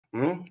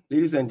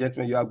Ladies and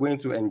gentlemen, you are going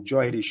to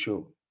enjoy this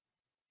show.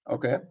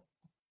 Okay.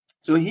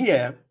 So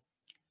here,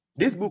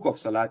 this book of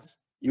Salat,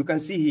 you can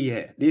see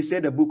here, they say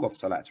the book of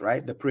Salat,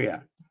 right? The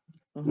prayer.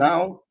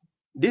 Now,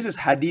 this is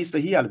Hadith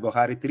Sahih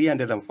al-Bukhari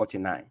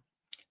 349,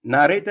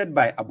 narrated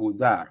by Abu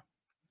Dhar.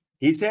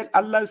 He said,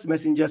 Allah's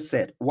messenger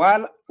said,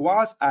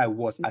 whilst I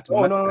was at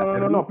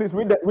Makkah. No. Please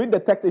read the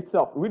text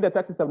itself. Read the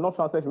text itself, not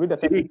translation. Read the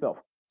text itself.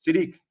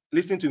 Siddiq,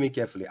 listen to me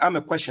carefully. I'm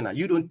a questioner.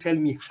 You don't tell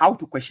me how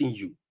to question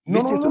you.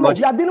 Listen to no. logic.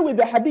 You are dealing with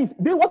the hadith.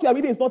 What you are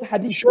reading is not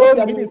hadith. Show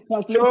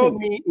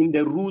me in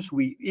the rules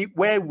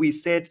where we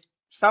said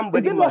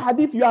somebody. Is it not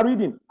hadith you are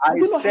reading? I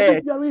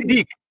said,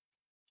 Siddiq,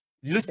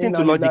 listen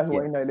to logic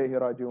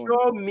here.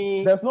 Show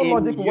me there's no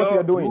logic in what you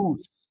are doing.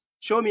 Rules.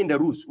 Show me in the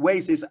rules where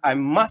it says I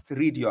must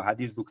read your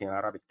hadith book in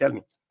Arabic. Tell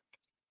me.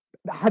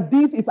 The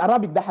hadith is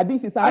Arabic. The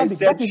hadith is Arabic. I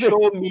said,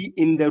 show me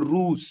in the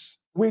rules.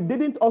 We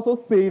didn't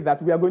also say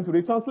that we are going to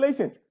read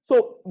translation.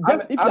 So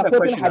just if you are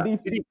quoting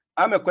hadith,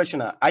 I'm a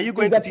questioner. Are you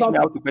going to teach me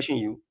how to question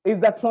you? Is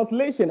the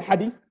translation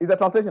hadith? Is the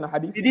translation a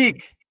hadith?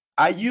 Siddiq,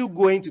 are you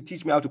going to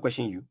teach me how to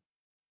question you?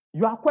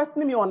 You are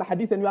questioning me on the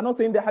hadith and you are not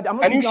saying the hadith.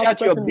 Can you shut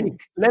your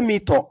beak? Let me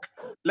talk.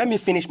 Let me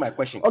finish my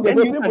question. Okay,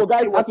 the simple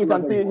guy, as you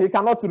can see, he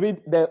cannot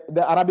read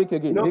the Arabic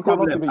again. No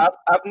problem.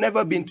 I've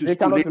never been to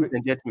school, ladies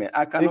and gentlemen.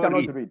 I cannot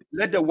read.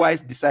 Let the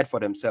wise decide for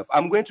themselves.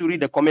 I'm going to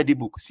read the comedy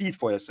book. See it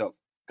for yourself.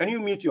 Can you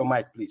mute your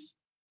mic, please?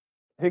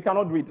 He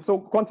cannot read. So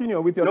continue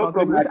with your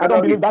translation. I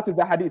don't believe that is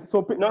the hadith.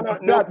 So no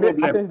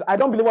problem. I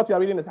don't believe what you are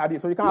reading is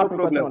hadith. So you can't ask me a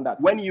question on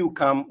that. When you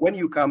come,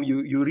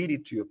 you read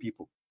it to your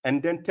people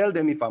and then tell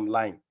them if I'm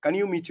lying. Can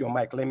you mute your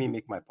mic? Let me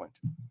make my point.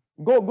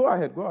 Go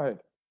ahead.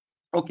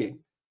 Okay.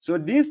 So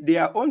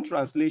their own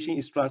translation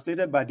is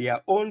translated by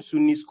their own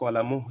Sunni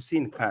scholar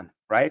Muhsin Khan,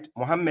 right?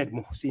 Muhammad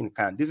Muhsin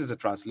Khan. This is a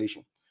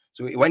translation.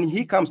 So when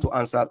he comes to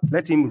answer,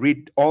 let him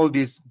read all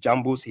these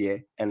jumbles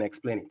here and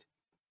explain it.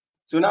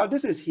 So now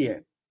this is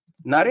here,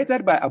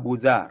 narrated by Abu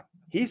Dhar.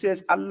 He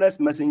says, Allah's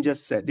messenger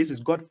said, this is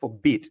God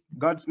forbid.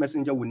 God's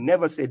messenger will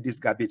never say this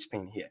garbage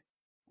thing here.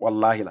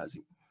 Wallahi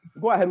lazim.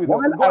 Go ahead with you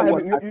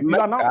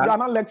are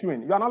not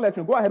lecturing. You are not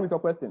lecturing. Go ahead with your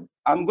question.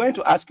 I'm going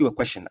to ask you a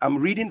question. I'm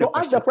reading the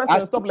question. Ask the question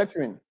and stop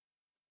lecturing.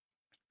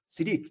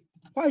 Siddiq,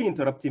 why are you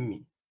interrupting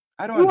me?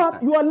 I don't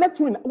understand. You are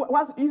lecturing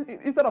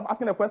instead of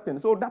asking a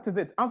question. So that is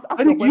it.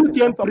 You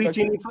came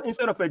preaching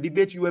instead of a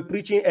debate. You were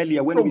preaching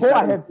earlier when we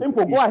started. Go ahead.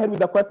 Simple. Go ahead with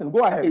the question. Go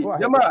ahead.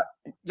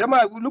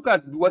 Jama, look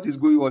at what is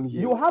going on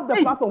here. You have the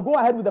platform. Go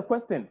ahead with the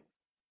question.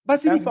 But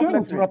Siddiq, don't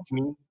interrupt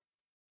me.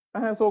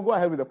 So go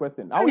ahead with the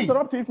question. I will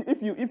interrupt you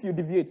if you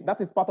deviate.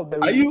 That is part of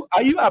the.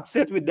 Are you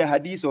upset with the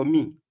hadith or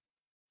me?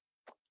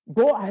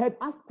 Go ahead,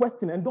 ask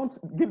question and don't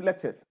give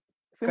lectures.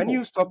 Simple. Can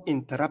you stop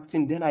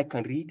interrupting? Then I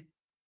can read.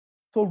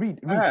 So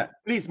read.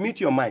 Please mute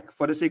your mic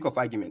for the sake of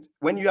argument.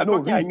 When you are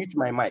talking, I mute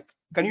my mic.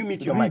 Can you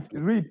mute your mic?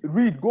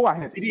 Read. Go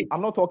ahead. Siddiq,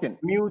 I'm not talking.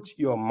 Mute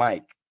your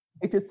mic.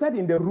 It is said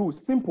in the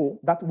rules,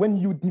 simple, that when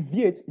you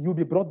deviate, you'll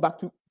be brought back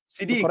to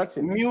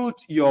correction.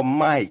 Mute your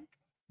mic.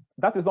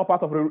 That is not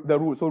part of the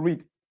rule. So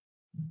read.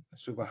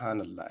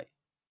 Subhanallah.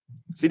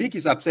 Siddiq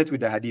is upset with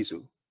the hadith.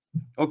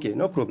 Okay,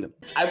 no problem.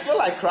 I feel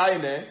like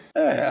crying, eh?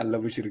 I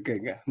love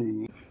Mushrik.